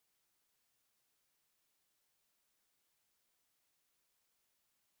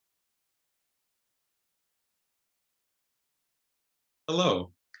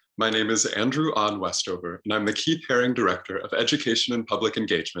Hello, my name is Andrew Ahn Westover, and I'm the Keith Haring Director of Education and Public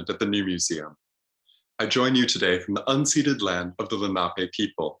Engagement at the New Museum. I join you today from the unceded land of the Lenape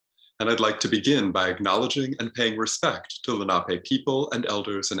people, and I'd like to begin by acknowledging and paying respect to Lenape people and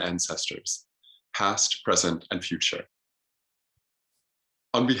elders and ancestors, past, present, and future.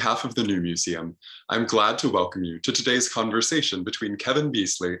 On behalf of the New Museum, I'm glad to welcome you to today's conversation between Kevin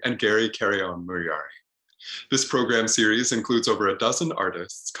Beasley and Gary Carrion-Murayari. This program series includes over a dozen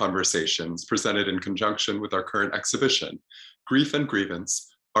artists' conversations presented in conjunction with our current exhibition, Grief and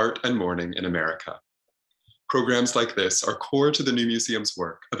Grievance, Art and Mourning in America. Programs like this are core to the New Museum's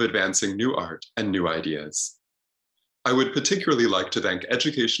work of advancing new art and new ideas. I would particularly like to thank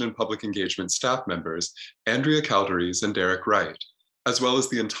Education and Public Engagement staff members, Andrea Calderes and Derek Wright, as well as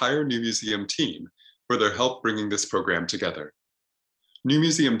the entire New Museum team for their help bringing this program together. New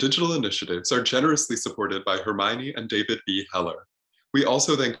Museum digital initiatives are generously supported by Hermione and David B. Heller. We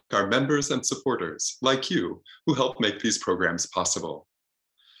also thank our members and supporters, like you, who help make these programs possible.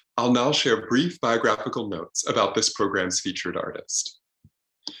 I'll now share brief biographical notes about this program's featured artist.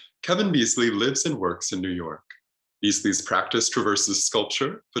 Kevin Beasley lives and works in New York. Beasley's practice traverses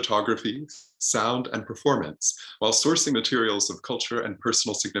sculpture, photography, sound, and performance, while sourcing materials of culture and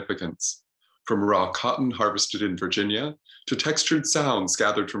personal significance. From raw cotton harvested in Virginia to textured sounds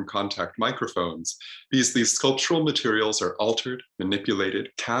gathered from contact microphones, Beasley's sculptural materials are altered, manipulated,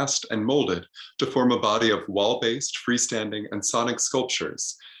 cast, and molded to form a body of wall-based, freestanding, and sonic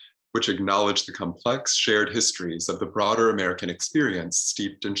sculptures, which acknowledge the complex shared histories of the broader American experience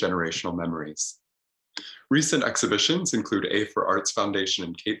steeped in generational memories. Recent exhibitions include A for Arts Foundation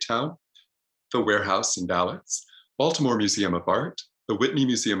in Cape Town, the Warehouse in Dallas, Baltimore Museum of Art, the Whitney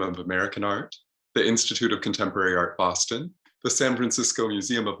Museum of American Art, the Institute of Contemporary Art Boston, the San Francisco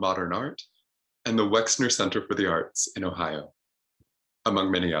Museum of Modern Art, and the Wexner Center for the Arts in Ohio,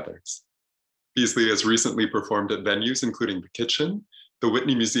 among many others. Beasley has recently performed at venues including The Kitchen, the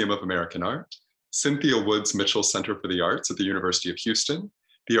Whitney Museum of American Art, Cynthia Woods Mitchell Center for the Arts at the University of Houston,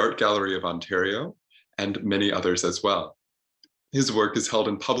 the Art Gallery of Ontario, and many others as well. His work is held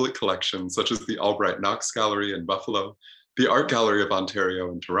in public collections such as the Albright Knox Gallery in Buffalo, the Art Gallery of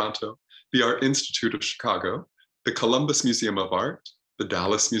Ontario in Toronto, the Art Institute of Chicago, the Columbus Museum of Art, the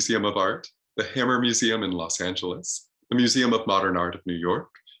Dallas Museum of Art, the Hammer Museum in Los Angeles, the Museum of Modern Art of New York,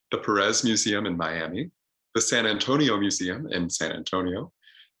 the Perez Museum in Miami, the San Antonio Museum in San Antonio,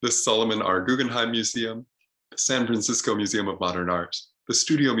 the Solomon R. Guggenheim Museum, the San Francisco Museum of Modern Art, the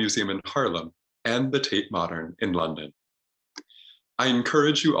Studio Museum in Harlem, and the Tate Modern in London. I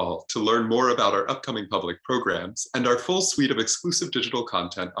encourage you all to learn more about our upcoming public programs and our full suite of exclusive digital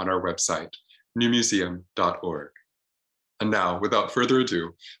content on our website, newmuseum.org. And now, without further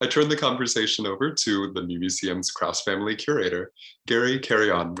ado, I turn the conversation over to the New Museum's Kraus Family Curator, Gary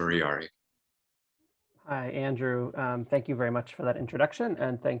Carrion-Murayari. Hi, Andrew. Thank you very much for that introduction,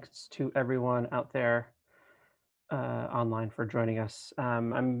 and thanks to everyone out there online for joining us.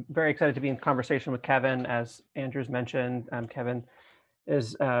 I'm very excited to be in conversation with Kevin. As Andrew's mentioned, Kevin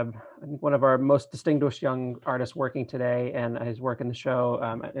is I think one of our most distinguished young artists working today, and his work in the show,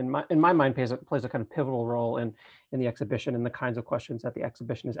 in my mind, plays a kind of pivotal role in the exhibition and the kinds of questions that the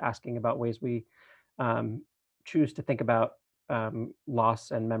exhibition is asking about ways we choose to think about loss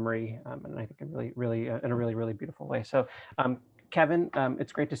and memory, and I think in a really beautiful way. So, Kevin,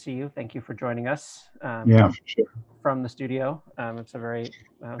 it's great to see you. Thank you for joining us. Yeah, for sure. From the studio. It's a very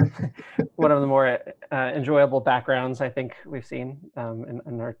one of the more enjoyable backgrounds I think we've seen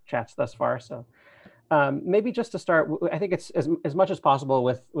in our chats thus far. So maybe just to start, I think it's as much as possible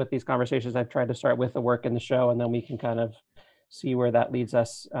with these conversations, I've tried to start with the work in the show, and then we can kind of see where that leads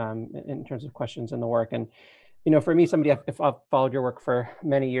us in terms of questions in the work. And for me, if I've followed your work for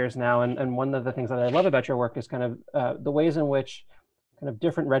many years now, and one of the things that I love about your work is kind of the ways in which kind of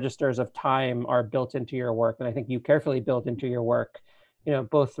different registers of time are built into your work. And I think you carefully built into your work,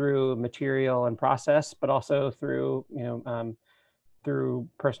 both through material and process, but also through, through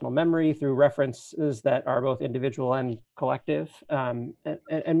personal memory, through references that are both individual and collective. And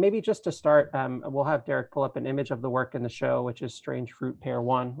maybe just to start, we'll have Derek pull up an image of the work in the show, which is Strange Fruit Pair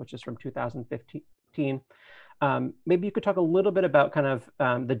 1, which is from 2015. Maybe you could talk a little bit about kind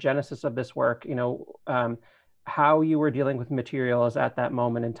of the genesis of this work, how you were dealing with materials at that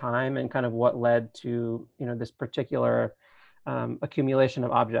moment in time, and kind of what led to this particular accumulation of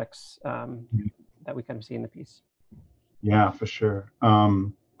objects that we kind of see in the piece. Yeah, for sure.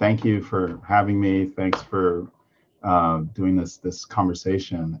 Thank you for having me. Thanks for doing this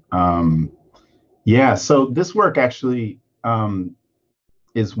conversation. Yeah, so this work actually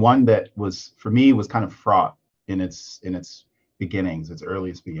is one that was, for me, was kind of fraught in its beginnings, its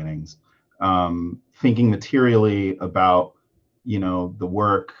earliest beginnings, thinking materially about, the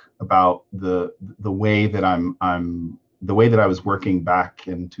work, about the way that the way that I was working back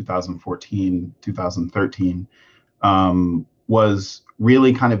in 2014, 2013, was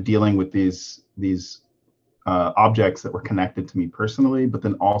really kind of dealing with these objects that were connected to me personally, but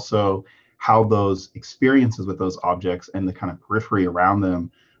then also how those experiences with those objects and the kind of periphery around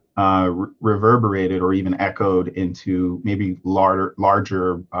them reverberated or even echoed into maybe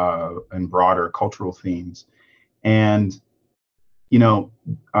larger and broader cultural themes. And,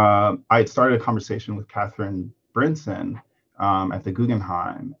 I had started a conversation with Catherine Brinson at the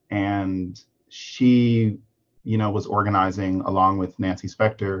Guggenheim, and she, was organizing along with Nancy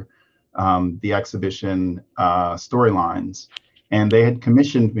Spector the exhibition Storylines, and they had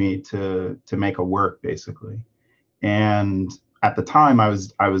commissioned me to make a work basically. And at the time, I was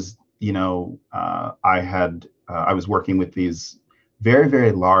working with these very,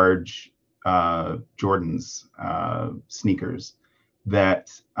 very large Jordans sneakers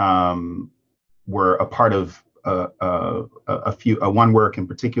that were a part of one work in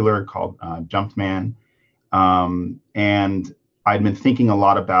particular called Jumped Man, and I'd been thinking a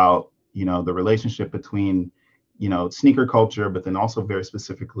lot about the relationship between sneaker culture, but then also very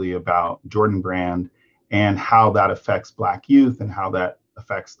specifically about Jordan Brand and how that affects Black youth and how that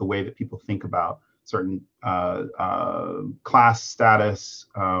affects the way that people think about certain class status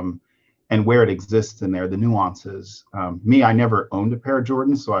and where it exists in there, the nuances. I never owned a pair of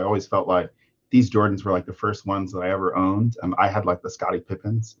Jordans, so I always felt like these Jordans were like the first ones that I ever owned. I had like the Scottie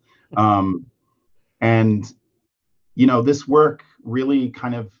Pippens. And this work really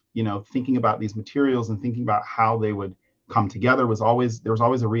kind of, thinking about these materials and thinking about how they would come together there was always a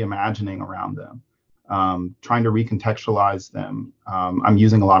reimagining around them, trying to recontextualize them. I'm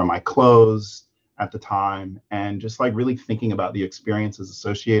using a lot of my clothes at the time and just like really thinking about the experiences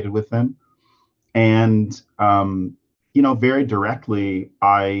associated with them. And, very directly,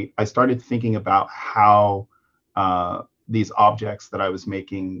 I started thinking about how these objects that I was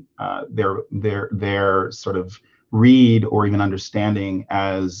making, their sort of read or even understanding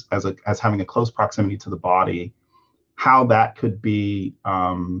as having a close proximity to the body, how that could be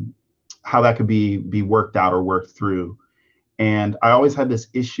worked out or worked through. And I always had this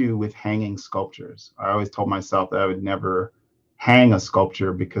issue with hanging sculptures. I always told myself that I would never hang a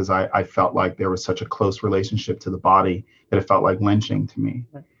sculpture because I felt like there was such a close relationship to the body that it felt like lynching to me.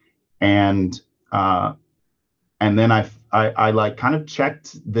 And then I like kind of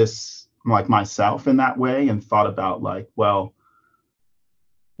checked this like myself in that way and thought about like, well,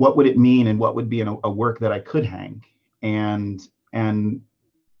 what would it mean and what would be a work that I could hang, and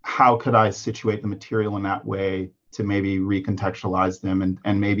how could I situate the material in that way to maybe recontextualize them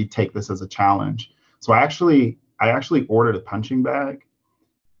and maybe take this as a challenge. So I actually ordered a punching bag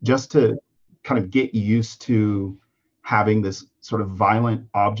just to kind of get used to having this sort of violent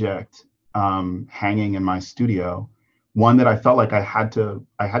object hanging in my studio, one that I felt like I had to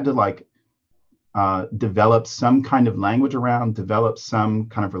like develop some kind of language around, develop some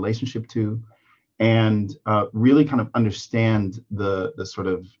kind of relationship to, and really kind of understand the sort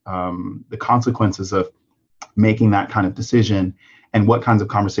of the consequences of making that kind of decision and what kinds of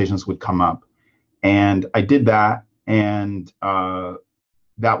conversations would come up. And I did that, and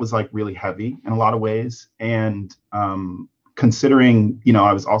that was like really heavy in a lot of ways. And considering,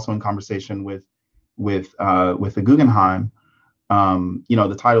 I was also in conversation with the Guggenheim.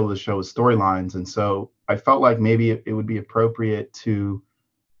 The title of the show is Storylines, and so I felt like maybe it would be appropriate to,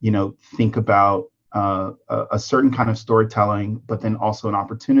 think about a certain kind of storytelling, but then also an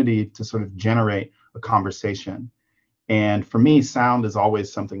opportunity to sort of generate a conversation. And for me, sound is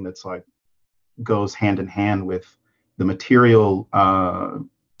always something that's like goes hand in hand with the material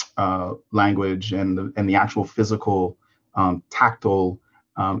language and the actual physical, tactile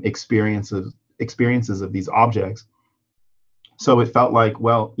experiences of these objects. So it felt like,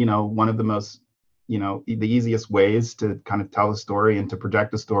 well, one of the most, the easiest ways to kind of tell a story and to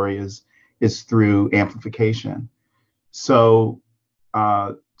project a story is through amplification. So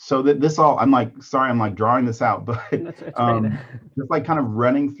that this all, I'm like drawing this out, but just like kind of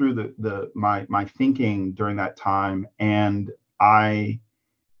running through my thinking during that time. And I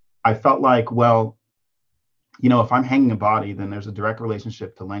felt like, well, if I'm hanging a body, then there's a direct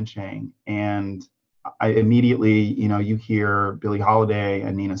relationship to lynching. And I immediately, you hear Billie Holiday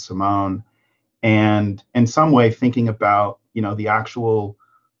and Nina Simone, and in some way thinking about, the actual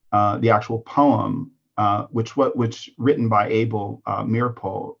poem, which written by Abel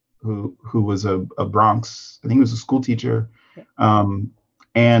Meeropol, who was a Bronx, I think he was a school teacher.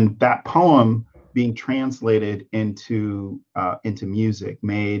 And that poem being translated into music,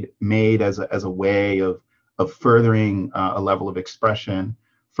 made as a way of furthering a level of expression,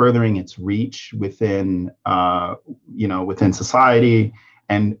 furthering its reach within within society,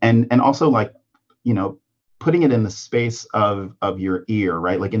 and also like, putting it in the space of your ear,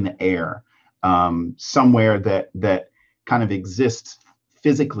 right? Like in the air, somewhere that kind of exists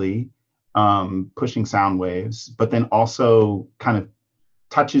physically, pushing sound waves, but then also kind of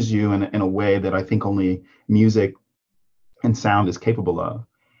touches you in a way that I think only music and sound is capable of.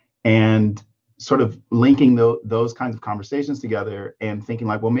 And sort of linking those kinds of conversations together and thinking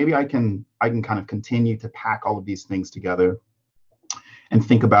like, well, maybe I can kind of continue to pack all of these things together and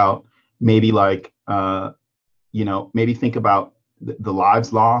think about maybe like, maybe think about the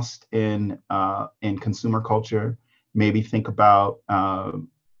lives lost in consumer culture, maybe think about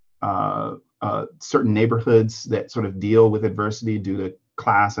certain neighborhoods that sort of deal with adversity due to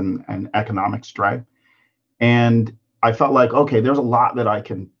class and economic strife. And I felt like, okay, there's a lot that I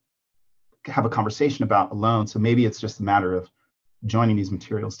can have a conversation about alone. So maybe it's just a matter of joining these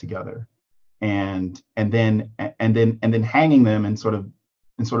materials together and then hanging them and sort of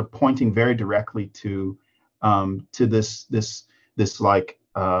pointing very directly to this like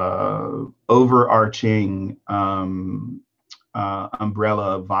overarching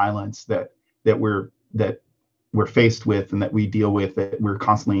umbrella of violence that we're faced with and that we deal with, that we're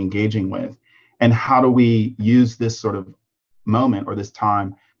constantly engaging with. And how do we use this sort of moment or this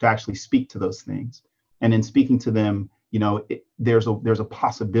time to actually speak to those things? And in speaking to them, there's a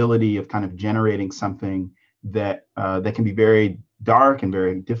possibility of kind of generating something that can be very dark and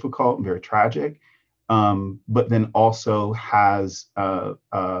very difficult and very tragic, but then also has a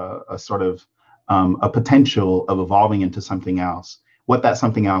sort of a potential of evolving into something else. What that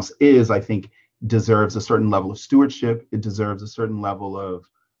something else is, I think, deserves a certain level of stewardship. It deserves a certain level of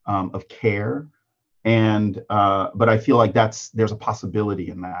care, and but I feel like there's a possibility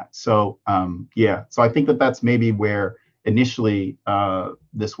in that. So so I think that's maybe where initially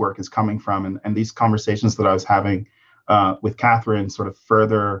this work is coming from, and these conversations that I was having with Catherine sort of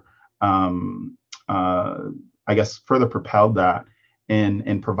further, I guess, further propelled that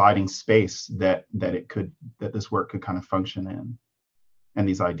in providing space that this work could kind of function in, and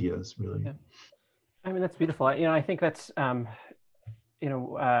these ideas really. Yeah. I mean, that's beautiful. I think that's, I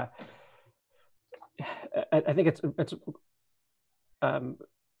think it's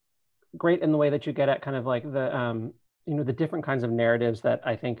great in the way that you get at kind of like the, the different kinds of narratives that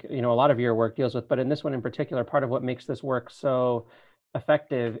I think, a lot of your work deals with, but in this one in particular, part of what makes this work so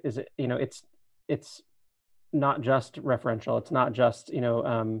effective is, it's not just referential. It's not just,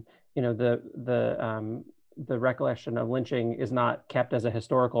 the recollection of lynching is not kept as a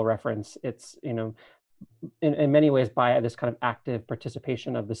historical reference. It's, in many ways, by this kind of active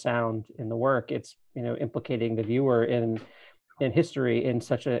participation of the sound in the work, it's, implicating the viewer in history in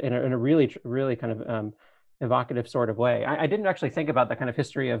such in a really, really kind of evocative sort of way. I didn't actually think about the kind of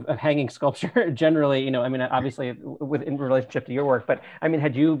history of hanging sculpture generally, I mean, obviously in relationship to your work, but I mean,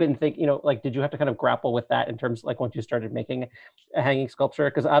 had you been thinking, like, did you have to kind of grapple with that in terms, like, once you started making a hanging sculpture?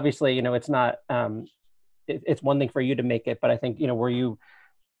 Because obviously, it's not, it's one thing for you to make it, but I think, were you,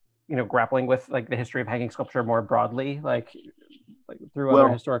 grappling with like the history of hanging sculpture more broadly, like through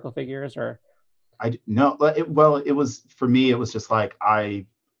other historical figures, or? It was, for me, it was just like, I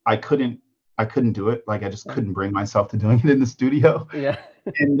couldn't do it. Like, I just couldn't bring myself to doing it in the studio. Yeah.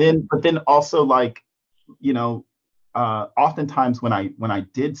 But then also, like, oftentimes when I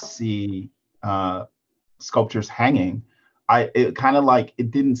did see sculptures hanging, it kind of like,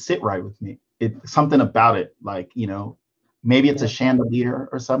 it didn't sit right with me. Something about it, like, maybe it's a chandelier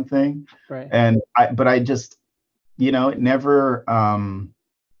or something. Right. But I just, it never,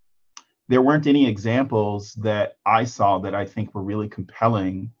 there weren't any examples that I saw that I think were really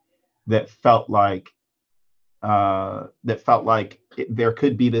compelling, that felt like there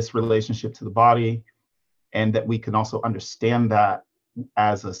could be this relationship to the body, and that we can also understand that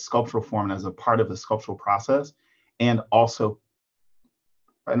as a sculptural form and as a part of the sculptural process, and also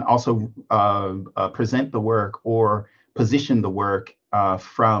present the work or position the work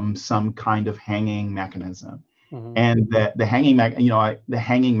from some kind of hanging mechanism. Mm-hmm. And that the hanging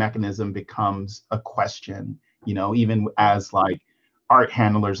mechanism becomes a question, even as like art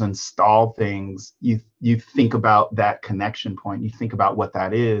handlers install things, you think about that connection point, you think about what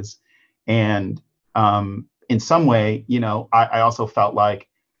that is. And in some way, I also felt like,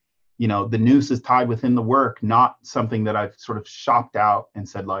 the noose is tied within the work, not something that I've sort of shopped out and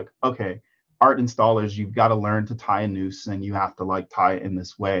said like, okay, art installers, you've got to learn to tie a noose and you have to like tie it in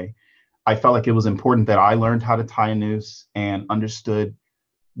this way. I felt like it was important that I learned how to tie a noose and understood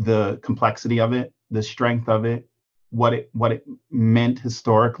the complexity of it, the strength of it, what it meant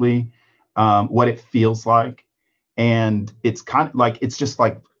historically, what it feels like. And it's kind of like, it's just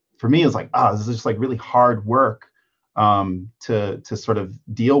like, for me, it's like, this is just like really hard work to sort of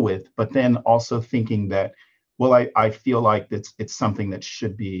deal with. But then also thinking that, well, I feel like it's something that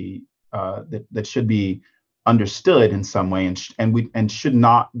should be that should be understood in some way, and should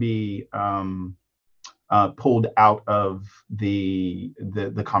not be pulled out of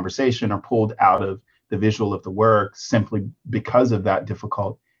the conversation, or pulled out of the visual of the work simply because of that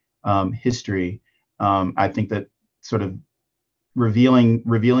difficult history. I think that sort of revealing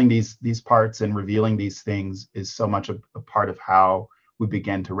these parts and revealing these things is so much a part of how we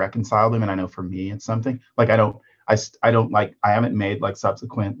begin to reconcile them. And I know for me, it's something like I haven't made like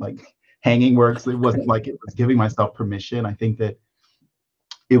subsequent like hanging works. It wasn't like it was giving myself permission. I think that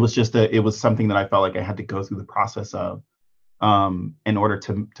it was just it was something that I felt like I had to go through the process of in order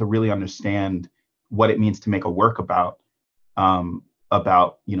to really understand what it means to make a work about the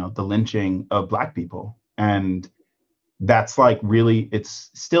lynching of Black people. And that's like really,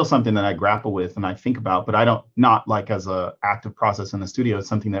 it's still something that I grapple with and I think about, but I don't, not like as a active process in the studio. It's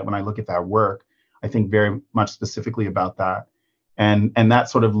something that when I look at that work, I think very much specifically about that. And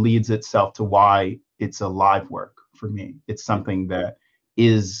that sort of leads itself to why it's a live work for me. It's something that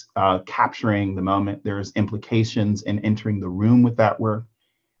is capturing the moment. There's implications in entering the room with that work,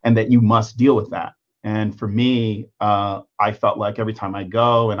 and that you must deal with that. And for me, I felt like every time I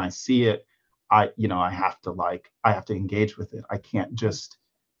go and I see it, I have to engage with it. I can't just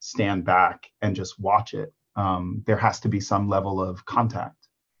stand back and just watch it. There has to be some level of contact.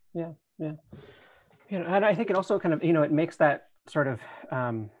 Yeah. And I think it also kind of, it makes that sort of,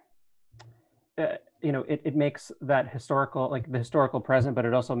 it makes that historical, like the historical present, but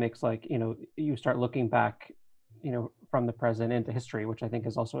it also makes like, you start looking back, from the present into history, which I think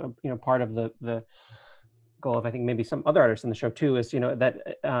is also, part of the goal of, I think, maybe some other artists in the show too, is, that,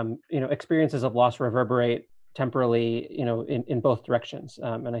 experiences of loss reverberate temporally, in both directions.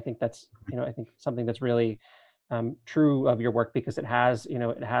 And I think that's, I think something that's really true of your work, because it has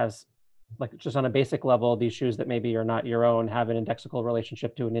like, just on a basic level, these shoes that maybe are not your own have an indexical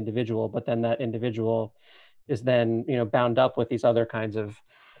relationship to an individual, but then that individual is then, bound up with these other kinds of,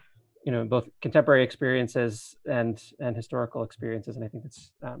 both contemporary experiences and historical experiences. And I think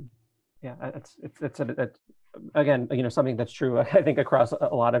it's, it's again, something that's true, I think, across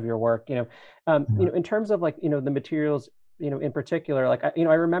a lot of your work, in terms of like, the materials, in particular, like, I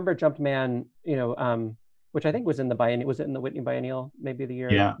remember Jumpman, which I think was in the biennial, was it in the Whitney Biennial, maybe the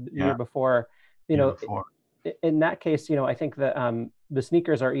year before, in that case, I think that the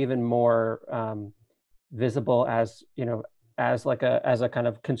sneakers are even more visible as, as a kind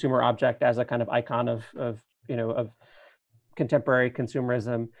of consumer object, as a kind of icon of contemporary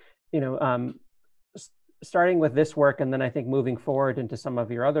consumerism, starting with this work, and then I think moving forward into some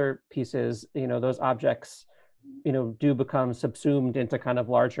of your other pieces, those objects, do become subsumed into kind of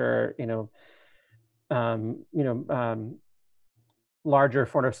larger, larger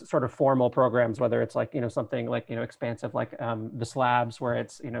sort of formal programs, whether it's like, something like, expansive, like the slabs, where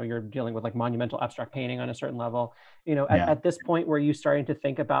it's, you're dealing with like monumental abstract painting on a certain level, at this point, were you starting to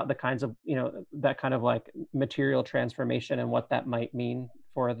think about the kinds of, that kind of like material transformation and what that might mean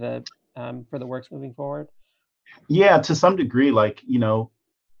for the works moving forward? Yeah, to some degree, like,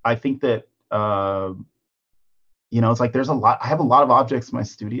 I think that, it's like I have a lot of objects in my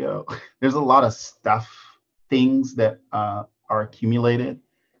studio. There's a lot of stuff, things that are accumulated.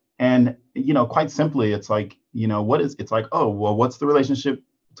 And, quite simply, it's like, it's like, oh, well, what's the relationship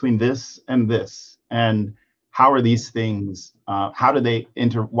between this and this? And how are these things, how do they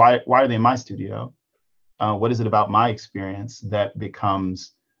why are they in my studio? What is it about my experience that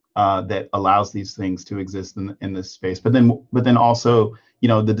becomes, that allows these things to exist in this space? But then also,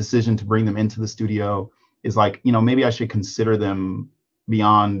 the decision to bring them into the studio is like, maybe I should consider them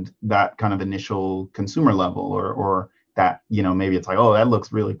beyond that kind of initial consumer level, or that, maybe it's like, oh, that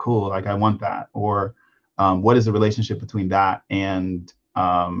looks really cool, like I want that. Or what is the relationship between that and,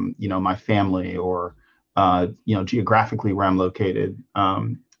 my family, or, geographically where I'm located.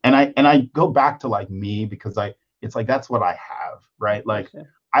 And I go back to like me, because it's like, that's what I have, right? Like,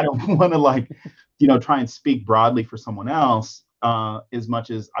 I don't want to like, try and speak broadly for someone else, as much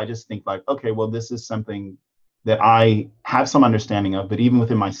as I just think like, okay, well, this is something that I have some understanding of, but even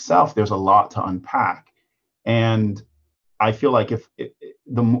within myself, there's a lot to unpack. And I feel like if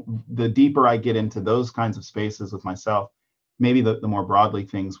the deeper I get into those kinds of spaces with myself, maybe the more broadly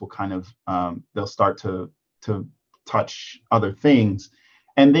things will kind of, they'll start to touch other things.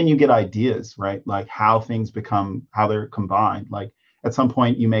 And then you get ideas, right? Like how things become, how they're combined. Like at some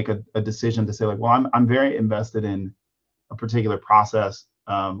point you make a decision to say like, well, I'm very invested in a particular process,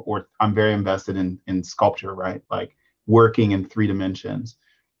 or I'm very invested in sculpture, right? Like working in 3 dimensions.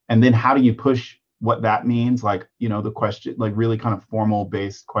 And then how do you push what that means? Like, the question, like really kind of formal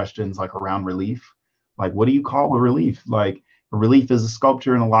based questions like around relief. Like, what do you call a relief? Like, a relief is a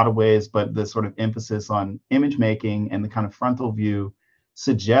sculpture in a lot of ways, but the sort of emphasis on image making and the kind of frontal view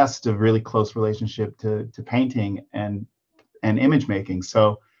suggests a really close relationship to painting and image making.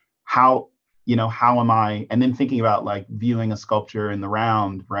 So how am I, and then thinking about like viewing a sculpture in the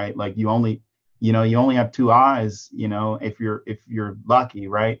round, right? Like you only have 2 eyes, if you're lucky,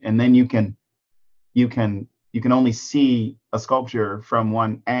 right? And then you can only see a sculpture from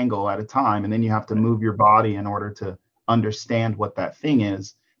one angle at a time, and then you have to move your body in order to understand what that thing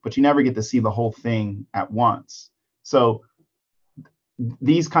is, but you never get to see the whole thing at once. So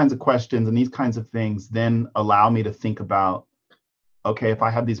these kinds of questions and these kinds of things then allow me to think about, okay, if I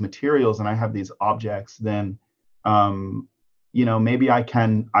have these materials and I have these objects, then maybe I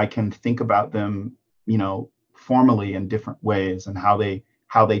can think about them, formally in different ways, and how they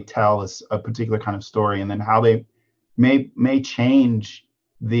tell us a particular kind of story, and then how they may change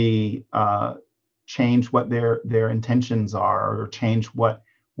change what their intentions are, or change what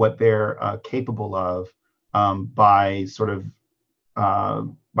they're capable of, by sort of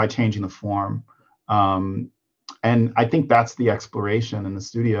by changing the form. And I think that's the exploration in the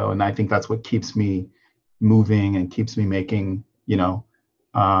studio, and I think that's what keeps me moving and keeps me making,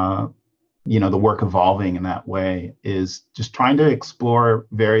 the work evolving in that way, is just trying to explore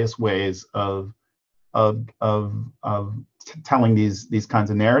various ways of telling these kinds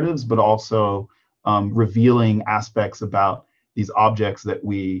of narratives, but also revealing aspects about these objects that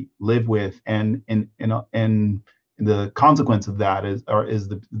we live with, and the consequence of that is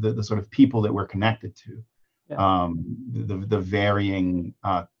the sort of people that we're connected to. Yeah. The varying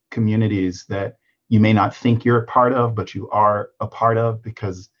communities that you may not think you're a part of, but you are a part of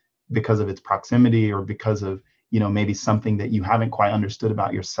because of its proximity, or because of maybe something that you haven't quite understood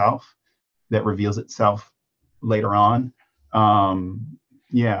about yourself that reveals itself later on.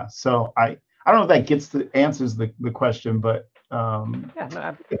 Yeah, so I don't know if that answers the question, but yeah,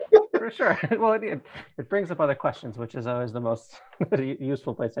 no, for sure. Well, it brings up other questions, which is always the most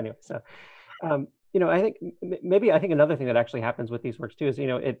useful place anyway. So I think another thing that actually happens with these works too is,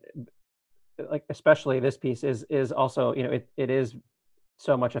 it, like especially this piece is also, it is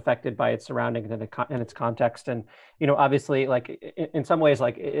so much affected by its surroundings and its context. And, obviously, like in some ways,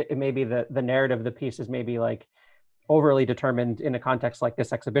 like it may be the narrative of the piece is maybe like overly determined in a context like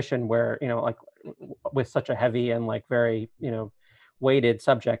this exhibition, where, like with such a heavy and like very, weighted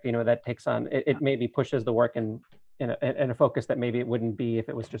subject, that takes on, it maybe pushes the work in a focus that maybe it wouldn't be if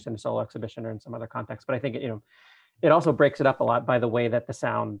it was just in a solo exhibition or in some other context. But I think it also breaks it up a lot by the way that the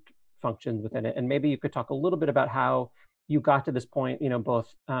sound functions within it. And maybe you could talk a little bit about how you got to this point,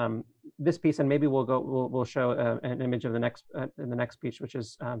 both this piece, and maybe we'll show an image of the next in the next piece, which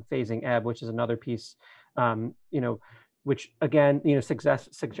is Phasing Ebb, which is another piece, which again,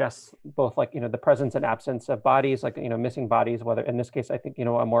 suggests both like, the presence and absence of bodies, like, missing bodies, whether in this case, I think,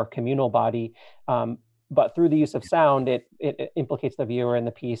 a more communal body, but through the use of sound, it implicates the viewer in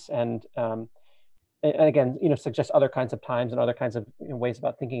the piece, and again, suggests other kinds of times and other kinds of ways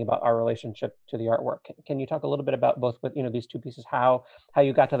about thinking about our relationship to the artwork. Can you talk a little bit about both with, these 2 pieces, how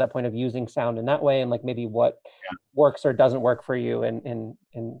you got to that point of using sound in that way, and like maybe what works or doesn't work for you in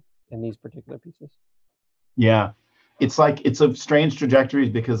these particular pieces? Yeah, it's a strange trajectory,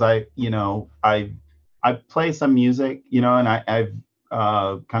 because I play some music, and I've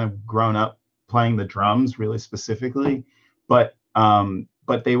kind of grown up playing the drums really specifically, but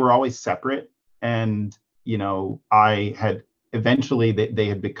they were always separate. And I had eventually they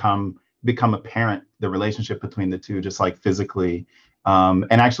had become apparent, the relationship between the two, just like physically,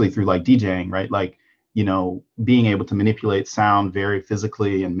 and actually through like DJing, right? Like being able to manipulate sound very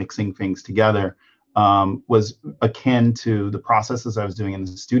physically and mixing things together was akin to the processes I was doing in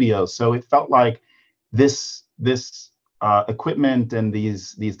the studio. So it felt like this equipment and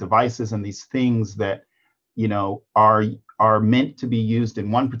these devices and these things that are meant to be used in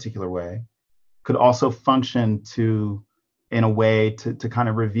one particular way could also function in a way to kind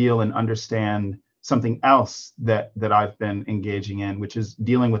of reveal and understand something else that I've been engaging in, which is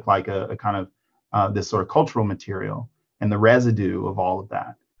dealing with like a kind of this sort of cultural material and the residue of all of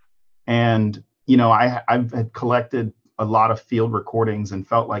that. And I've had collected a lot of field recordings and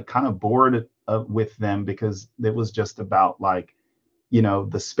felt like kind of bored with them, because it was just about like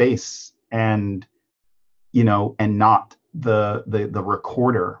the space and and not the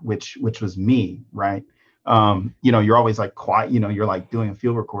recorder, which was me, right? You're always like quiet, you're like doing a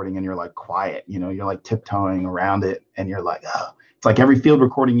field recording and you're like quiet, you're like tiptoeing around it and you're like, oh, it's like every field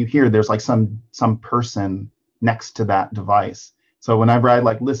recording you hear, there's like some person next to that device. So whenever I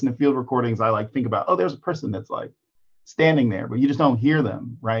like listen to field recordings, I like think about, oh, there's a person that's like standing there, but you just don't hear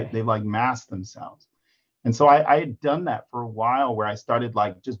them, right? They've like masked themselves. And so I had done that for a while where I started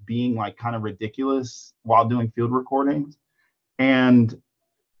like just being like kind of ridiculous while doing field recordings. And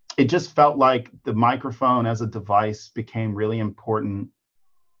it just felt like the microphone as a device became really important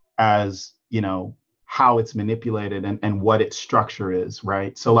as, how it's manipulated and what its structure is,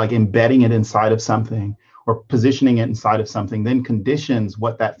 right? So like embedding it inside of something or positioning it inside of something then conditions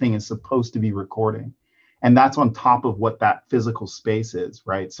what that thing is supposed to be recording. And that's on top of what that physical space is,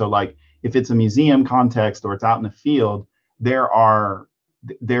 right? So like if it's a museum context or it's out in the field, there are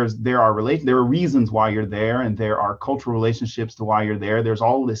reasons why you're there, and there are cultural relationships to why you're there. There's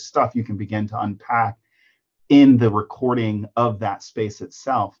all this stuff you can begin to unpack in the recording of that space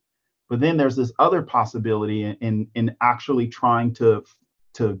itself. But then there's this other possibility in actually trying to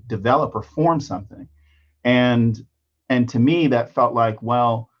develop or form something. And to me, that felt like,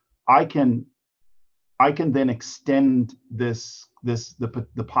 well, I can then extend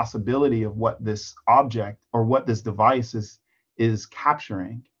the possibility of what this object or what this device is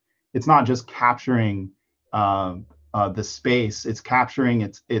capturing. It's not just capturing the space; it's capturing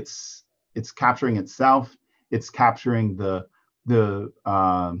it's capturing itself. It's capturing the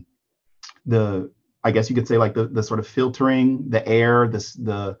I guess you could say like the sort of filtering, the air,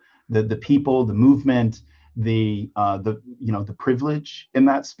 the people, the movement, the privilege in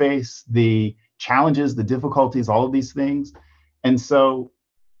that space, the challenges, the difficulties, all of these things. And so,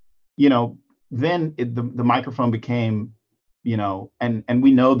 then the microphone became, and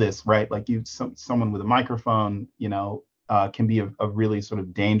we know this, right? Like someone with a microphone, can be a really sort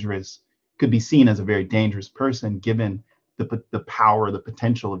of dangerous, could be seen as a very dangerous person given the power, the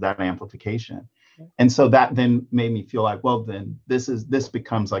potential of that amplification. And so that then made me feel like, well, then this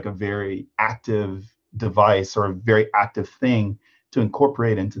becomes like a very active device or a very active thing to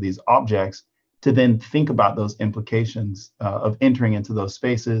incorporate into these objects, to then think about those implications of entering into those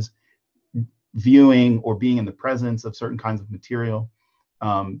spaces, viewing or being in the presence of certain kinds of material.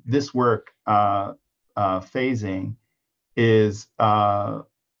 This work, phasing, is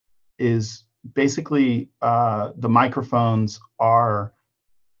basically the microphones are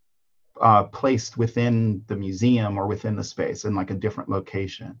placed within the museum or within the space in like a different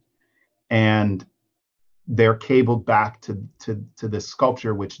location, and they're cabled back to this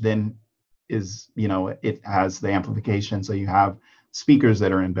sculpture, which then is, it has the amplification, so you have speakers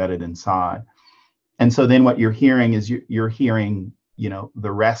that are embedded inside. And so then what you're hearing is you're hearing,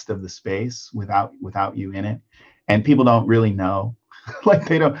 the rest of the space without you in it, and people don't really know. Like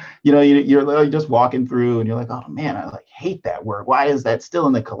they don't, you're just walking through and you're like, oh man, I like hate that work. Why is that still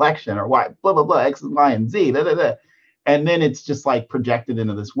in the collection? Or why blah blah blah X and Y and Z, da, da, da. And then it's just like projected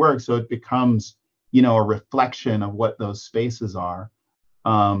into this work, so it becomes, a reflection of what those spaces are.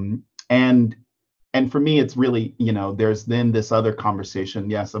 And for me, it's really, there's then this other conversation,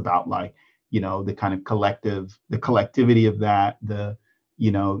 yes, about like, the kind of the collectivity of that,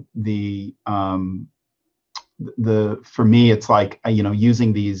 for me, it's like,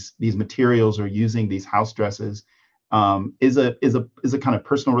 using these materials or using these house dresses is a kind of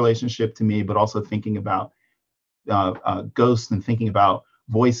personal relationship to me, but also thinking about ghosts and thinking about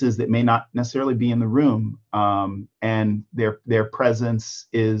voices that may not necessarily be in the room, and their presence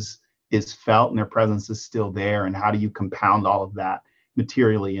is felt, and their presence is still there, and how do you compound all of that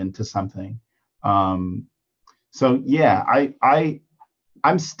materially into something? So yeah,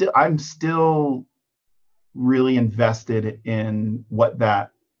 I'm still really invested in what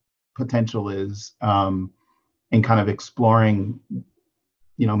that potential is, and kind of exploring,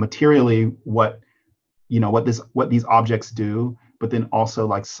 materially what these objects do, but then also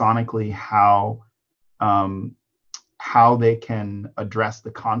like sonically how they can address the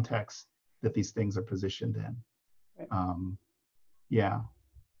context that these things are positioned in. Yeah,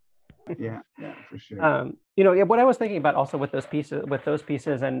 for sure. What I was thinking about also with those pieces and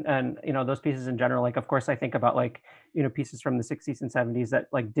those pieces in general, like, of course, I think about like, pieces from the 60s and 70s that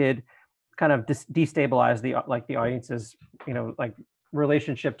like did kind of destabilize the audience's, like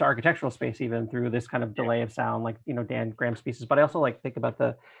relationship to architectural space, even through this kind of delay of sound, like, Dan Graham's pieces. But I also like think about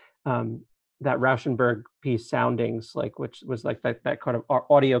the that Rauschenberg piece, Soundings, like, which was like that kind of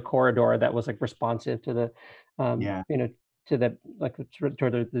audio corridor that was like responsive to the to the like to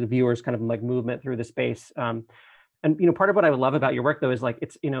the viewers kind of like movement through the space. And part of what I love about your work though is like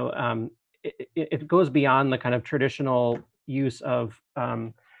it's it goes beyond the kind of traditional use of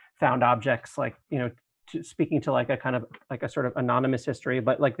found objects, like speaking to like a kind of like a sort of anonymous history,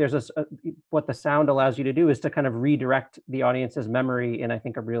 but like there's this, what the sound allows you to do is to kind of redirect the audience's memory in, I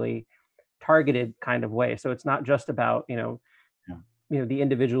think, a really targeted kind of way. So it's not just about, Yeah. The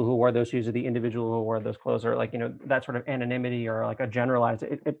individual who wore those shoes or the individual who wore those clothes, or like, that sort of anonymity or like a generalized,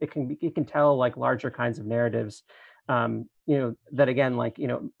 it can tell like larger kinds of narratives, that again, like,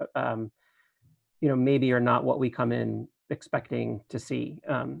 maybe are not what we come in expecting to see.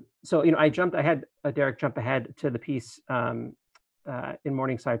 So, I had Derek jump ahead to the piece in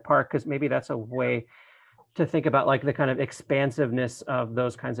Morningside Park, because maybe that's a way to think about like the kind of expansiveness of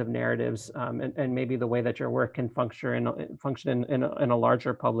those kinds of narratives, and maybe the way that your work can function in a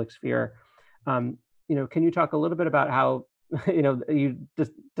larger public sphere. Can you talk a little bit about how you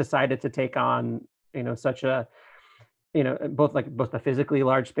just decided to take on such a both the physically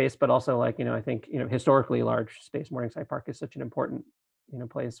large space, but also like I think historically large space. Morningside Park is such an important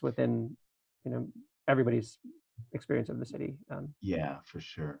place within everybody's experience of the city. Yeah, for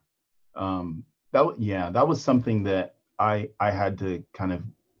sure. That was something that I had to kind of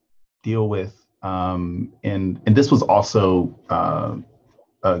deal with, and this was also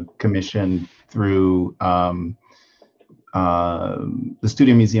a commission through the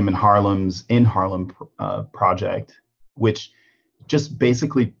Studio Museum in Harlem project, which just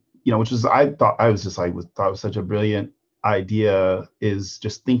basically, which is thought it was such a brilliant idea, is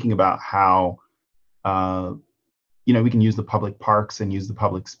just thinking about how we can use the public parks and use the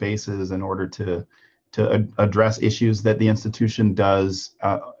public spaces in order to address issues that the institution does,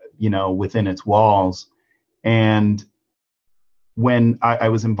 within its walls. And when I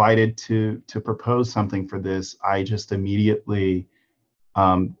was invited to propose something for this, I just immediately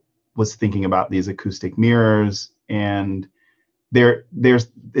was thinking about these acoustic mirrors, and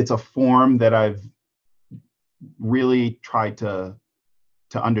it's a form that I've really tried to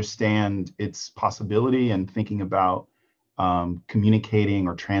understand its possibility, and thinking about communicating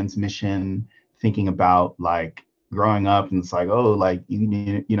or transmission, thinking about like growing up, and it's like, oh, like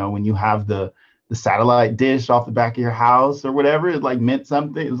when you have the satellite dish off the back of your house or whatever, it like meant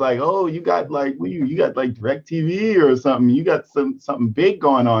something. It's like, oh, you got like you got like DirecTV or something. You got something big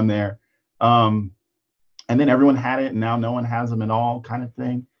going on there. And then everyone had it, and now no one has them at all, kind of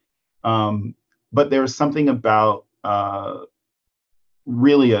thing. But there was something about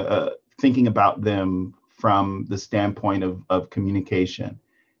really thinking about them from the standpoint of communication,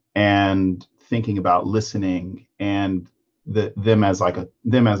 and thinking about listening, and them as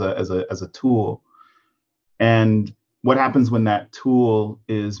a tool. And what happens when that tool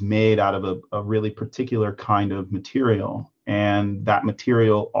is made out of a really particular kind of material, and that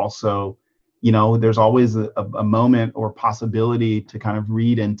material also, there's always a moment or possibility to kind of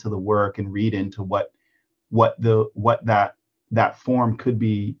read into the work and read into what that form could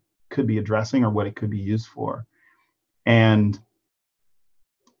be addressing, or what it could be used for. And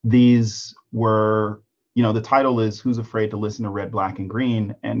these were, the title is Who's Afraid to Listen to Red, Black, and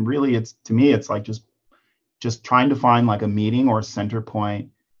Green? And really, to me, it's like just trying to find like a meeting or a center point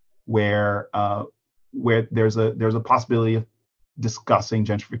where there's a possibility of discussing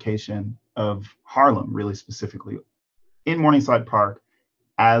gentrification of Harlem, really specifically in Morningside Park,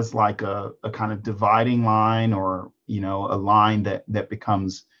 as like a kind of dividing line, or a line that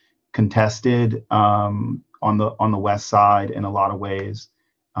becomes contested on the west side in a lot of ways,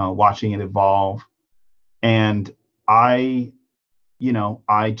 watching it evolve. And I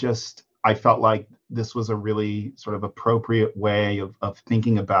felt like this was a really sort of appropriate way of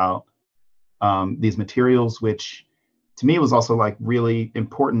thinking about these materials, which to me was also like really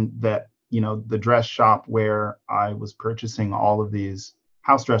important, that the dress shop where I was purchasing all of these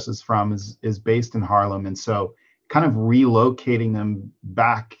house dresses from is based in Harlem. And so kind of relocating them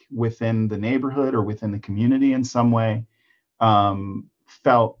back within the neighborhood or within the community in some way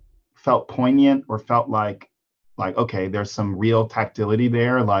felt poignant, or felt like okay, there's some real tactility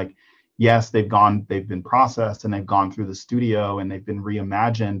there. Like, yes, they've been processed, and they've gone through the studio, and they've been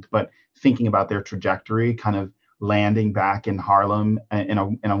reimagined, but thinking about their trajectory, kind of landing back in Harlem in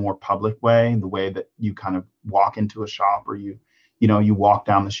a more public way, the way that you kind of walk into a shop, or you walk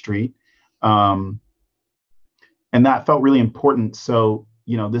down the street. And that felt really important. So,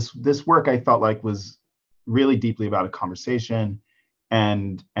 this work I felt like was really deeply about a conversation,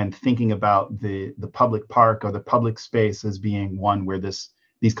 and thinking about the public park or the public space as being one where these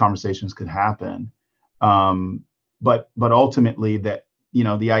conversations could happen. But ultimately, that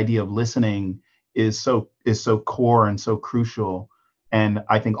the idea of listening is so core and so crucial, and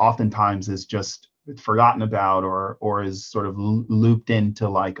I think oftentimes is just forgotten about, or is sort of looped into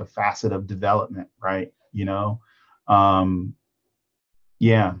like a facet of development, right?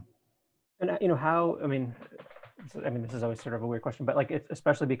 Yeah. And how, this is always sort of a weird question, but like, it's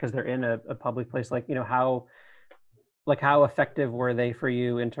especially because they're in a public place, like, how effective were they for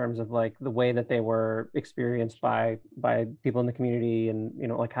you in terms of like the way that they were experienced by people in the community, and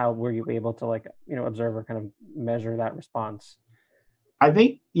like how were you able to like observe or kind of measure that response? I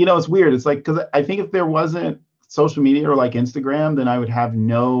think, it's weird. It's like, because I think if there wasn't social media or like Instagram, then I would have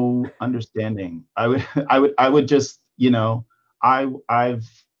no understanding. I would just,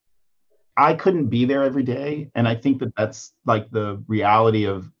 I couldn't be there every day. And I think that that's like the reality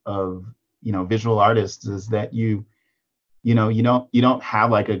of visual artists, is that you don't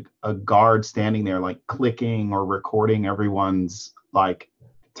have like a guard standing there like clicking or recording everyone's like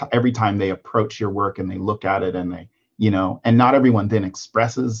every time they approach your work and they look at it, and they and not everyone then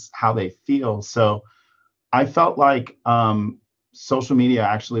expresses how they feel. So I felt like social media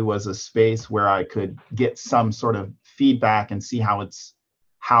actually was a space where I could get some sort of feedback and see how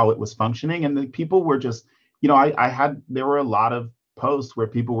it was functioning. And the people were just, there were a lot of posts where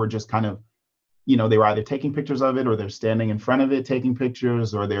people were just kind of, they were either taking pictures of it, or they're standing in front of it taking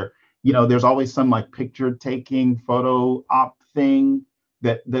pictures, or they're, there's always some like picture taking photo op thing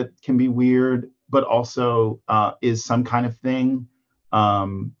that can be weird, but also is some kind of thing.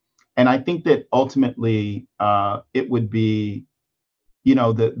 And I think that ultimately it would be,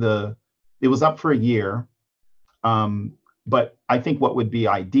 it was up for a year. But I think what would be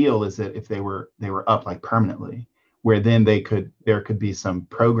ideal is that if they were up like permanently, where then there could be some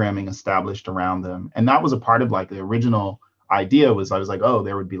programming established around them. And that was a part of like the original idea. I was like, oh,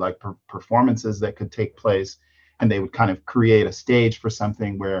 there would be like performances that could take place, and they would kind of create a stage for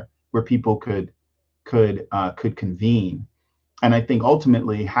something where people could convene. And I think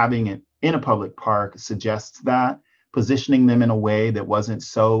ultimately having it in a public park suggests that, positioning them in a way that wasn't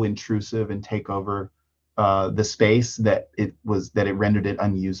so intrusive and take over the space that it rendered it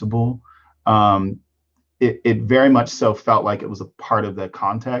unusable. It very much so felt like it was a part of the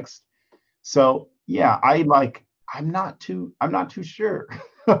context. So yeah, I'm not too sure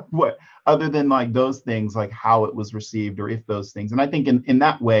what, other than like those things, like how it was received, or if those things. And I think in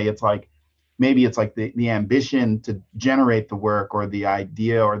that way, it's like, maybe it's like the ambition to generate the work, or the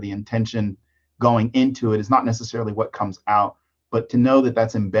idea or the intention going into it is not necessarily what comes out, but to know that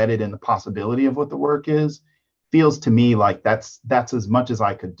that's embedded in the possibility of what the work is, feels to me like that's as much as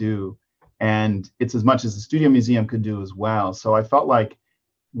I could do. And it's as much as the Studio Museum could do as well. So I felt like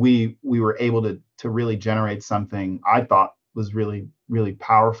we were able to really generate something I thought was really, really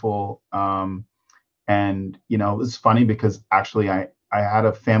powerful. And, it was funny because actually I had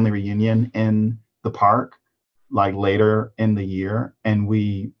a family reunion in the park, like later in the year. And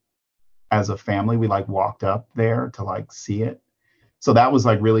we, as a family, we like walked up there to like see it. So that was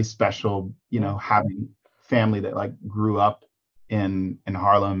like really special, having family that like grew up in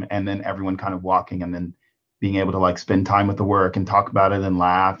Harlem, and then everyone kind of walking, and then being able to like spend time with the work and talk about it and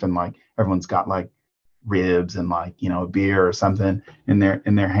laugh, and like everyone's got like ribs and like a beer or something in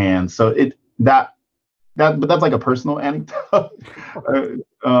their hands. So but that's like a personal anecdote. But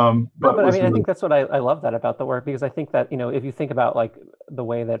I mean, I think that's what I love that about the work, because I think that if you think about like the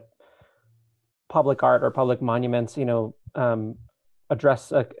way that public art or public monuments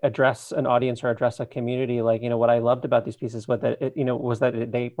address an audience or address a community, like what I loved about these pieces was that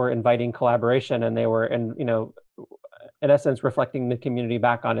they were inviting collaboration, and they were in essence reflecting the community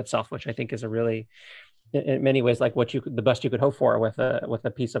back on itself, which I think is a really, in many ways, like the best you could hope for with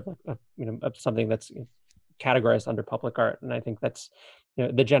a piece of something that's categorized under public art. And I think that's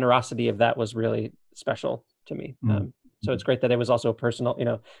the generosity of that was really special to me. So it's great that it was also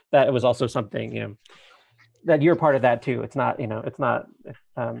personal, that it was also something that you're part of that too. It's not it's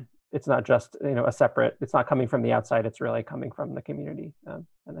not just a separate, it's not coming from the outside, it's really coming from the community. And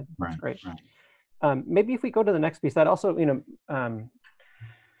I think that's great. Right. Maybe if we go to the next piece, that also I'm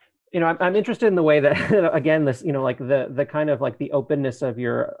interested in the way that again, this like the kind of like the openness of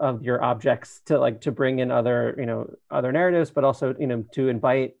your objects to bring in other other narratives, but also to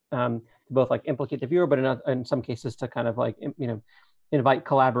invite to both like implicate the viewer, but in some cases to kind of like invite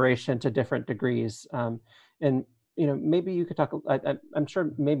collaboration to different degrees. And maybe you could talk. I'm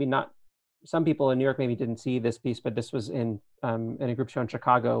sure maybe not. Some people in New York maybe didn't see this piece, but this was in a group show in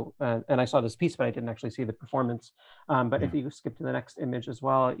Chicago, and I saw this piece, but I didn't actually see the performance. But if you skip to the next image as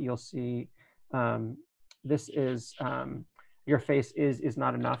well, you'll see this is Your Face Is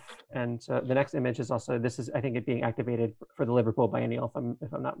Not Enough. And so the next image is also, this is, I think, it being activated for the Liverpool Biennial,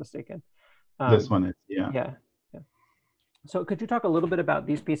 if I'm not mistaken. This one is, yeah. Yeah. So could you talk a little bit about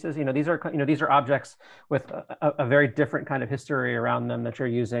these pieces? These are objects with a very different kind of history around them that you're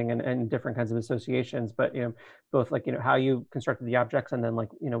using, and different kinds of associations, but both like how you constructed the objects, and then like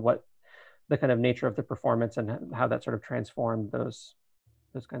what the kind of nature of the performance and how that sort of transformed those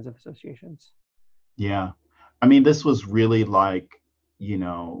kinds of associations. Yeah. I mean, this was really like, you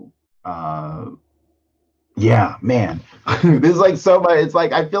know, yeah, man, there's like so much. It's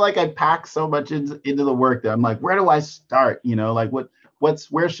like, I feel like I packed so much into the work that I'm like, where do I start? You know, like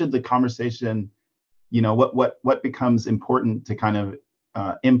where should the conversation, you know, what becomes important to kind of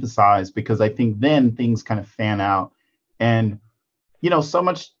emphasize, because I think then things kind of fan out. And, you know, so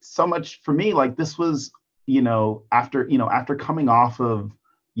much for me, like this was, after coming off of,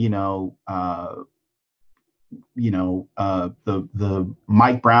 the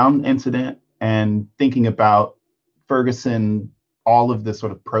Mike Brown incident, and thinking about Ferguson, all of the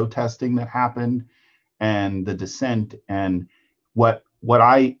sort of protesting that happened and the dissent, and what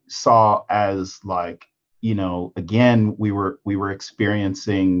I saw as like, again, we were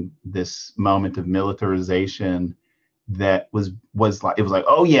experiencing this moment of militarization that was like, it was like,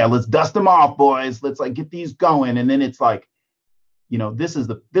 oh yeah, let's dust them off, boys, let's like get these going. And then it's like, this is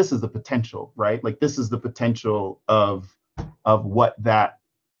the potential, right? Like this is the potential of what that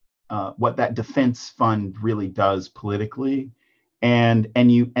defense fund really does politically. And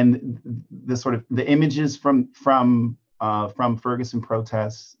the sort of the images from Ferguson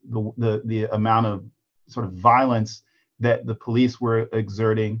protests, the amount of sort of violence that the police were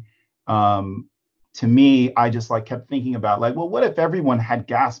exerting, to me, I just like kept thinking about like, well, what if everyone had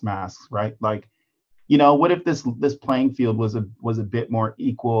gas masks, right? Like, what if this playing field was a bit more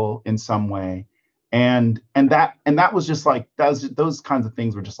equal in some way? And that was just like, those kinds of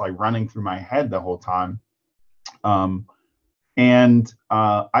things were just like running through my head the whole time. I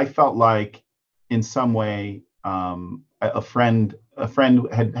felt like in some way, a friend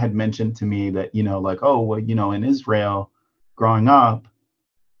had mentioned to me that, like, oh, well, in Israel growing up,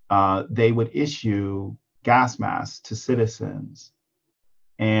 they would issue gas masks to citizens.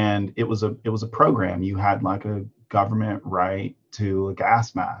 And it was a program. You had like a government right to a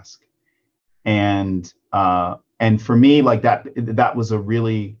gas mask. And for me, like that was a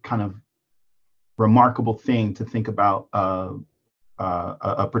really kind of remarkable thing to think about,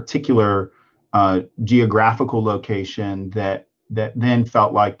 a particular geographical location that then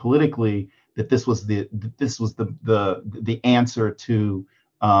felt like politically that this was the answer to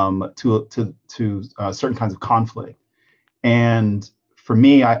certain kinds of conflict. And for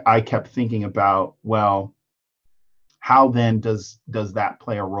me, I kept thinking about, well, how then does that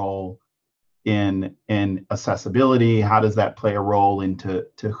play a role in accessibility? How does that play a role into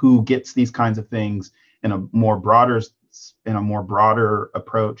who gets these kinds of things in a more broader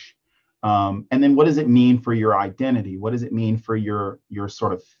approach? And then what does it mean for your identity? What does it mean for your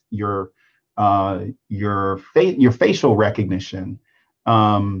sort of your facial recognition?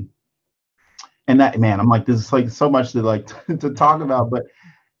 And that, man, I'm like, there's like so much to like to talk about, but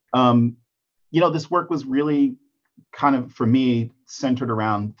this work was really kind of, for me, centered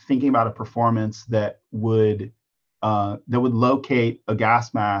around thinking about a performance that would locate a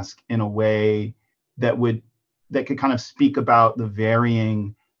gas mask in a way that could kind of speak about the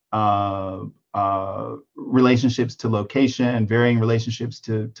varying relationships to location and varying relationships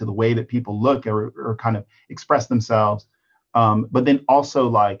to the way that people look or kind of express themselves, but then also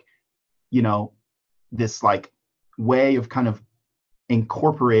like, this like way of kind of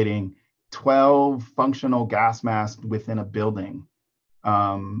incorporating 12 functional gas masks within a building,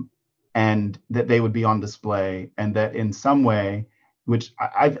 and that they would be on display, and that in some way, which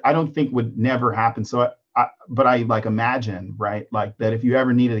I don't think would never happen. So but I like imagine, right, like that if you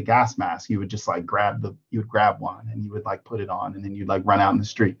ever needed a gas mask, you would just like grab one and you would like put it on, and then you'd like run out in the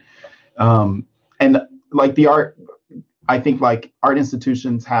street. And like the art, I think like art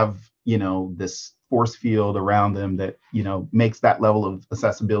institutions have, this force field around them that, makes that level of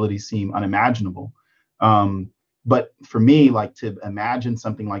accessibility seem unimaginable. But for me, like to imagine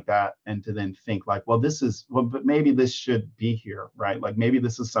something like that and to then think like, well, but maybe this should be here, right? Like maybe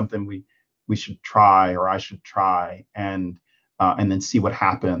this is something we should try, or I should try, and then see what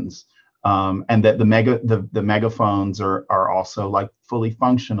happens. And that the megaphones are also like fully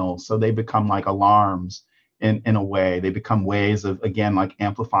functional, so they become like alarms in a way. They become ways of, again, like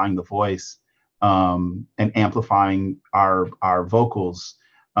amplifying the voice, and amplifying our vocals.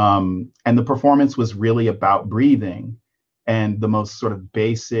 And the performance was really about breathing, and the most sort of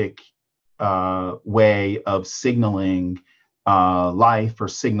basic way of signaling life, or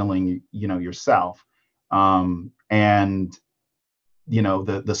signaling, yourself. And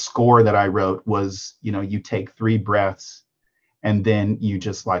the score that I wrote was, you take 3 breaths, and then you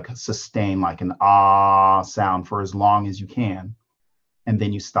just like sustain like an ah sound for as long as you can, and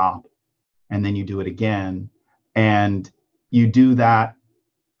then you stop, and then you do it again, and you do that.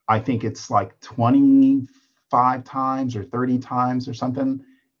 I think it's like 25 times or 30 times or something.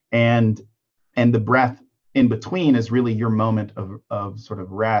 And the breath in between is really your moment of sort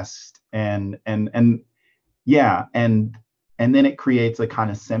of rest, and yeah, and then it creates a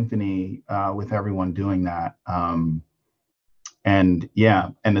kind of symphony with everyone doing that. And yeah,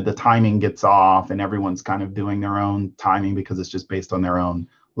 and the timing gets off and everyone's kind of doing their own timing because it's just based on their own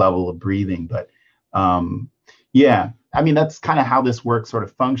level of breathing. But yeah, I mean, that's kind of how this work sort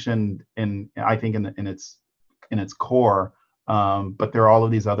of functioned in, I think, in its core. But there are all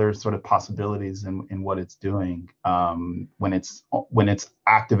of these other sort of possibilities in what it's doing when it's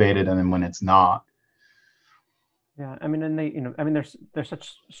activated and then when it's not. Yeah, I mean, and they, I mean, they're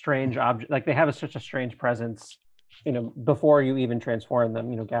such strange object, like they have such a strange presence, before you even transform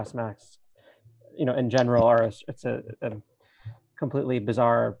them. Gas masks, in general are it's a completely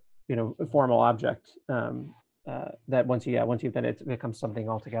bizarre, formal object that once you've done it, it becomes something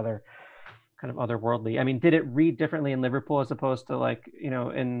altogether kind of otherworldly. I mean, did it read differently in Liverpool as opposed to like,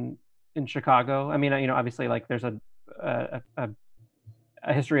 in Chicago? I mean, obviously like there's a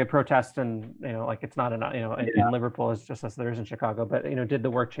history of protest, and like it's not enough, in Liverpool is just as there is in Chicago. But did the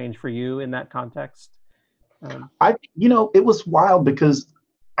work change for you in that context? It was wild because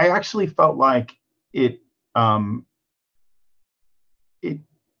I actually felt like it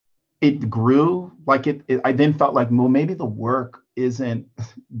grew. Like I then felt like, well, maybe the work isn't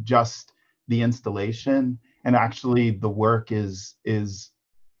just the installation, and actually the work is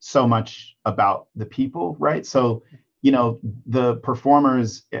so much about the people, right? So the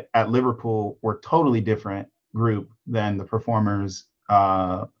performers at Liverpool were totally different group than the performers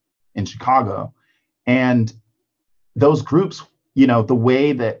in Chicago. And those groups, the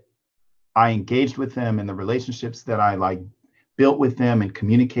way that I engaged with them and the relationships that I like built with them and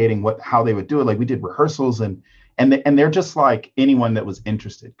communicating how they would do it. Like we did rehearsals and they're just like anyone that was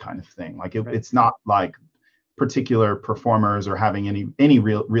interested kind of thing. Like it's not like particular performers or having any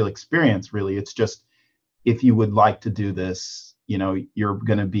real experience really. It's just, if you would like to do this, you're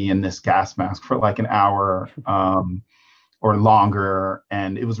going to be in this gas mask for like an hour or longer.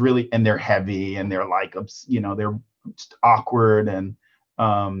 And it was really, and they're heavy and they're like, they're just awkward. And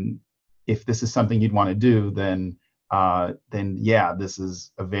if this is something you'd want to do, then yeah, this is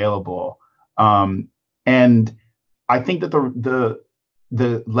available. And I think that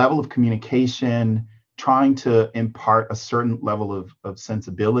the level of communication, trying to impart a certain level of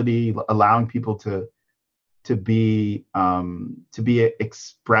sensibility, allowing people to be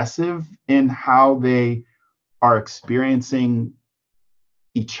expressive in how they are experiencing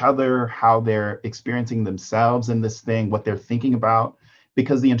each other, how they're experiencing themselves in this thing, what they're thinking about,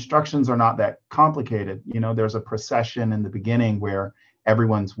 because the instructions are not that complicated. There's a procession in the beginning where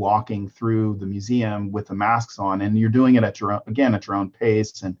everyone's walking through the museum with the masks on, and you're doing it at your own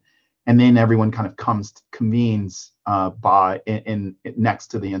pace, and then everyone kind of convenes in next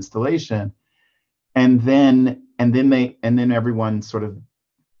to the installation. And then everyone sort of,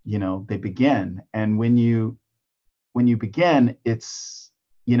 they begin. And when you begin, it's,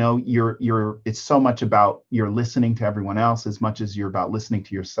 it's so much about you're listening to everyone else as much as you're about listening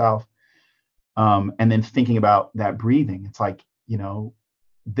to yourself. And then thinking about that breathing. It's like,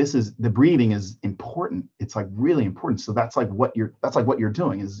 the breathing is important. It's like really important. So that's like what you're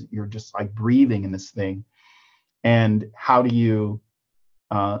doing is you're just like breathing in this thing. And how do you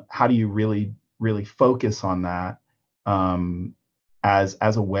really focus on that as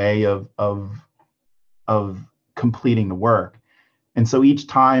a way of completing the work. And so each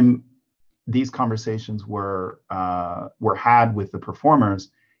time these conversations were had with the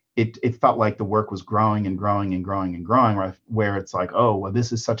performers, it felt like the work was growing and growing and growing and growing, right? Where it's like, oh, well,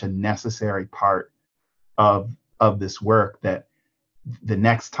 this is such a necessary part of this work that the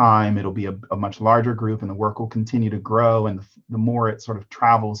next time it'll be a much larger group and the work will continue to grow. And the more it sort of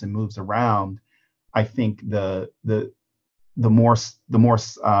travels and moves around, I think the more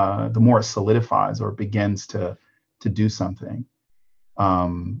it solidifies or begins to do something.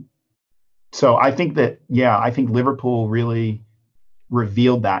 So I think that, I think Liverpool really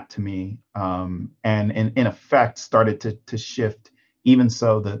revealed that to me, and in effect started to shift even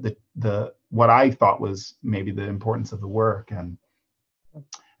so the what I thought was maybe the importance of the work. And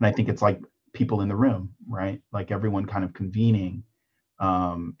I think it's like people in the room, right? Like everyone kind of convening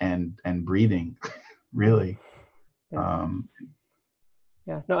and breathing, really.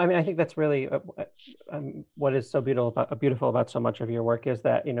 Yeah, no, I mean, I think that's really what is so beautiful about so much of your work is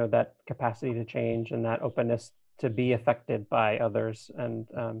that, that capacity to change and that openness to be affected by others and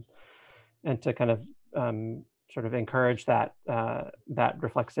to kind of sort of encourage that that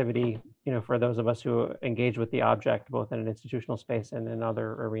reflexivity, for those of us who engage with the object, both in an institutional space and in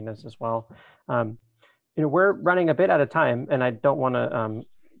other arenas as well. We're running a bit out of time, and I don't want to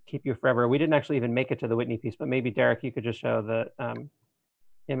keep you forever. We didn't actually even make it to the Whitney piece, but maybe Derek, you could just show the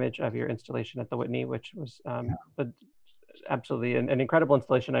image of your installation at the Whitney, which was absolutely an incredible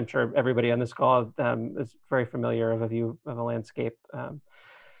installation. I'm sure everybody on this call is very familiar of a view of a landscape,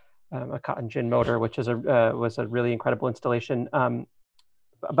 a cotton gin motor, which is was a really incredible installation.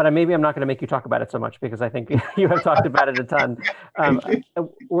 But maybe I'm not going to make you talk about it so much, because I think you have talked about it a ton.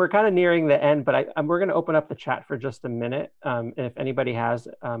 We're kind of nearing the end, but we're going to open up the chat for just a minute. And if anybody has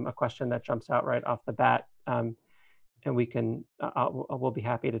a question that jumps out right off the bat, and we can, we'll be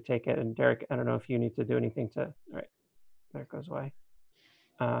happy to take it. And Derek, I don't know if you need to do anything to, all right, there it goes away.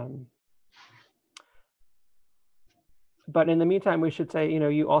 But in the meantime, we should say,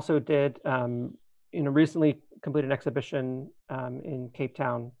 you also did, recently completed an exhibition in Cape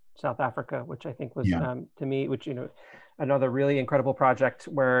Town, South Africa, which I think was, to me, which, another really incredible project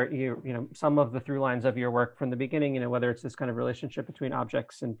where some of the through lines of your work from the beginning, whether it's this kind of relationship between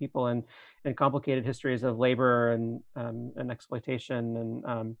objects and people and complicated histories of labor and exploitation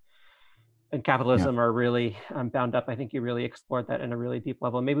and capitalism are really bound up. I think you really explored that in a really deep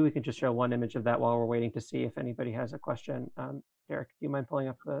level. Maybe we can just show one image of that while we're waiting to see if anybody has a question. Derek, do you mind pulling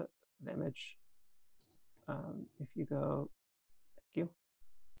up the image? If you go, thank you.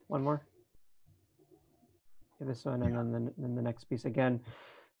 One more. This one, and then the next piece again,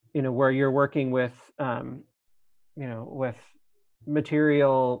 where you're working with, with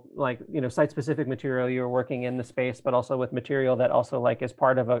material, like, site-specific material, you're working in the space, but also with material that also is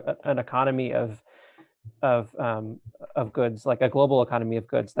part of an economy of goods, like a global economy of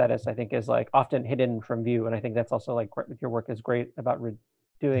goods that I think is often hidden from view. And I think that's also your work is great about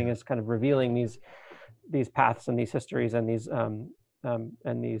doing, is kind of revealing these paths and these histories and these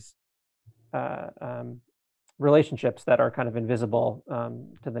relationships that are kind of invisible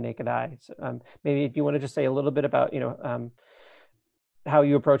to the naked eye. So, maybe if you want to just say a little bit about how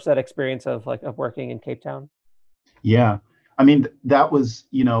you approach that experience of working in Cape Town. Yeah, I mean, that was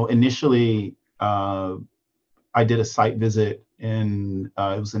initially I did a site visit it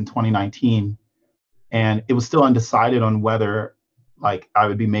was in 2019, and it was still undecided on whether I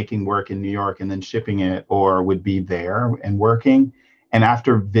would be making work in New York and then shipping it, or would be there and working. And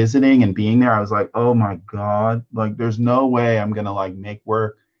after visiting and being there, I was like, oh my God, there's no way I'm going to make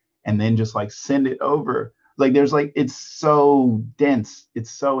work and then just send it over. It's so dense.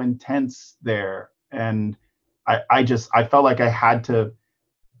 It's so intense there. And I felt like I had to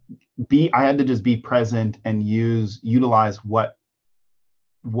just be present and utilize what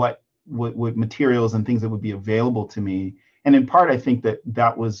materials and things that would be available to me. And in part, I think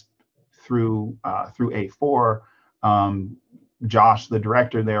that was through A4. Josh, the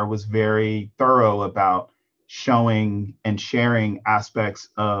director there, was very thorough about showing and sharing aspects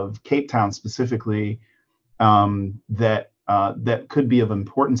of Cape Town specifically that could be of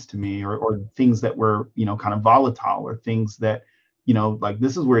importance to me, or things that were kind of volatile, or things that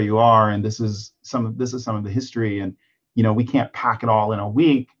this is where you are, and this is some of the history, and we can't pack it all in a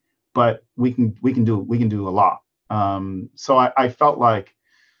week, but we can do a lot. So I felt like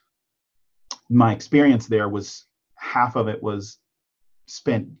my experience there was, half of it was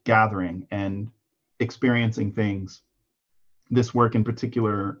spent gathering and experiencing things. This work in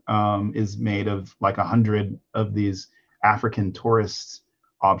particular is made of 100 of these African tourist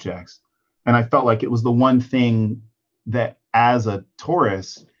objects. And I felt like it was the one thing that, as a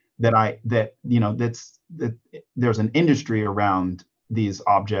tourist, that there's an industry around these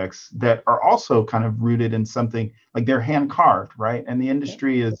objects that are also kind of rooted in something, they're hand carved, right? And the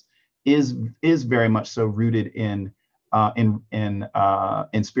industry is very much so rooted in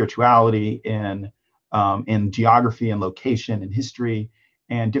spirituality, in geography and location and history,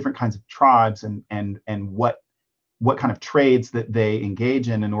 and different kinds of tribes, and what kind of trades that they engage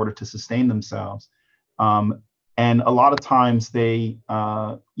in order to sustain themselves. And a lot of times they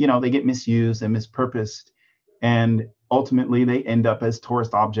get misused and mispurposed, and ultimately they end up as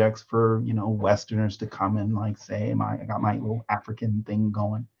tourist objects for Westerners to come and say, I got my little African thing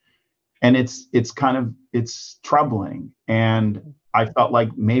going. And it's troubling. And I felt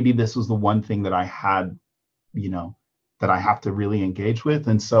like maybe this was the one thing that I had, that I have to really engage with.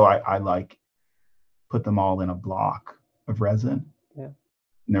 And so I put them all in a block of resin. Yeah.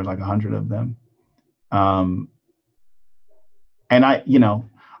 And there's 100 of them. And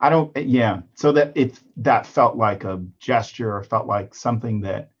so that felt like a gesture, or felt like something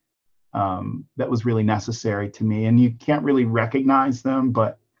that was really necessary to me. And you can't really recognize them,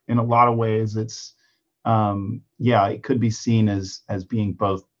 but in a lot of ways, it's yeah, it could be seen as being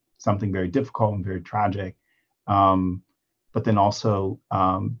both something very difficult and very tragic. But then also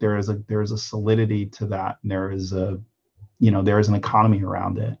there is a solidity to that, and there is there is an economy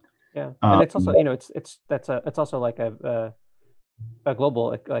around it. Yeah, and it's also it's also like a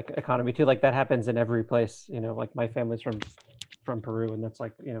global like economy too. Like that happens in every place. Like my family's from Peru, and that's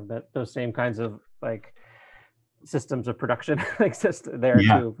like that those same kinds of like systems of production exist there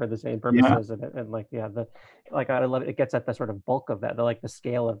too for the same purposes. And like I love it. It gets at the sort of bulk of that, the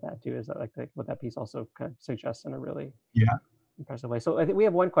scale of that too. Is that like what that piece also kind of suggests in a really impressive way. So I think we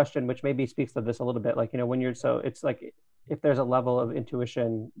have one question which maybe speaks to this a little bit. Like when you're it's like if there's a level of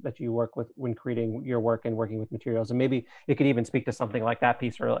intuition that you work with when creating your work and working with materials, and maybe it could even speak to something like that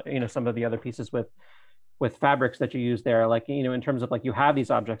piece, or some of the other pieces with fabrics that you use there, like in terms of like you have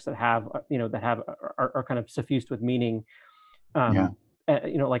these objects that have are kind of suffused with meaning,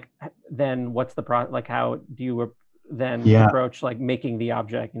 like then what's the like how do you then approach like making the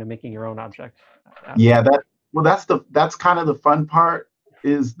object, making your own object? That's kind of the fun part,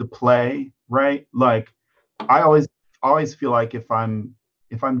 is the play, right? Like I always feel like if I'm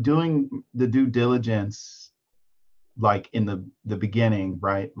doing the due diligence, like in the beginning,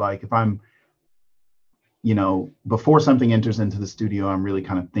 right? Like if I'm before something enters into the studio, I'm really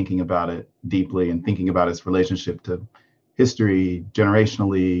kind of thinking about it deeply and thinking about its relationship to history,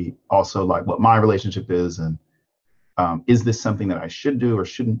 generationally, also like what my relationship is, and is this something that I should do or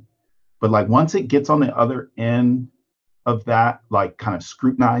shouldn't? But like once it gets on the other end of that, like kind of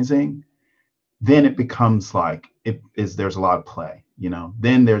scrutinizing, then it becomes like there's a lot of play,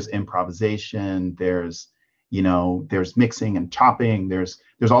 then there's improvisation, there's mixing and chopping, there's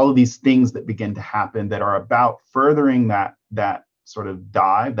all of these things that begin to happen that are about furthering that sort of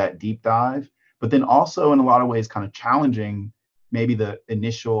that deep dive, but then also in a lot of ways kind of challenging maybe the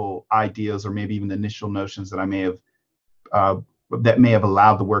initial ideas, or maybe even the initial notions that I may have that may have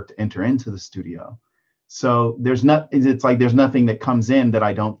allowed the work to enter into the studio. So it's like there's nothing that comes in that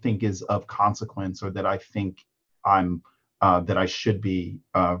I don't think is of consequence, or that I think that I should be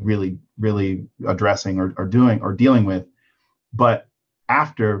really, really addressing or doing or dealing with. But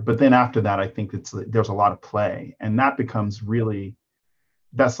then after that, I think there's a lot of play, and that becomes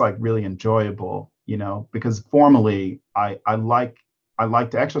that's like really enjoyable, because formally I like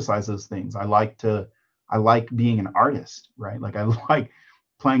to exercise those things. I like being an artist, right? Like I like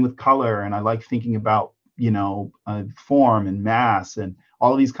playing with color, and I like thinking about form and mass and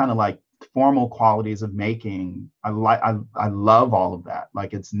all of these kind of like formal qualities of making. I love all of that.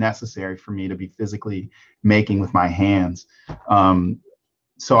 Like it's necessary for me to be physically making with my hands.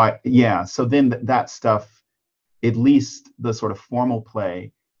 So then that stuff, at least the sort of formal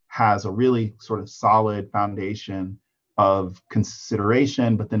play, has a really sort of solid foundation of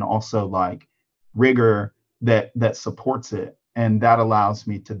consideration, but then also like rigor that supports it. And that allows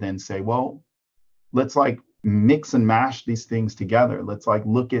me to then say, well, let's like mix and mash these things together. Let's like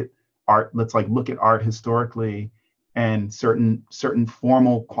look at art. Let's like look at art historically and certain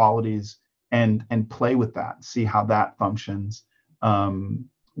formal qualities, and play with that. See how that functions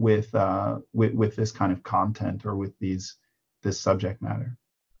with this kind of content, or with this subject matter.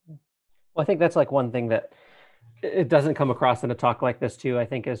 Well, I think that's like one thing that it doesn't come across in a talk like this too. I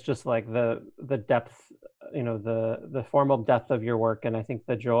think is just like the depth, the formal depth of your work, and I think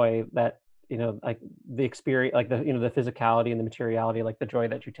the joy that like the experience, like the the physicality and the materiality, like the joy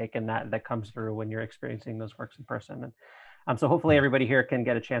that you take in that comes through when you're experiencing those works in person. And so hopefully everybody here can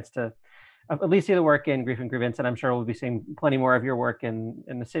get a chance to at least see the work in Grief and Grievance, and I'm sure we'll be seeing plenty more of your work in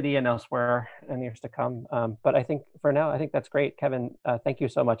the city and elsewhere in the years to come. But I think for now, I think that's great, Kevin. Thank you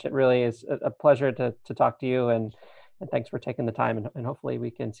so much. It really is a pleasure to talk to you, and thanks for taking the time. And hopefully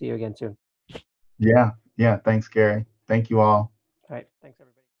we can see you again soon. Yeah. Thanks, Gary. Thank you all. All right. Thanks,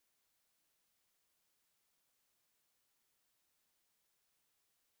 everybody.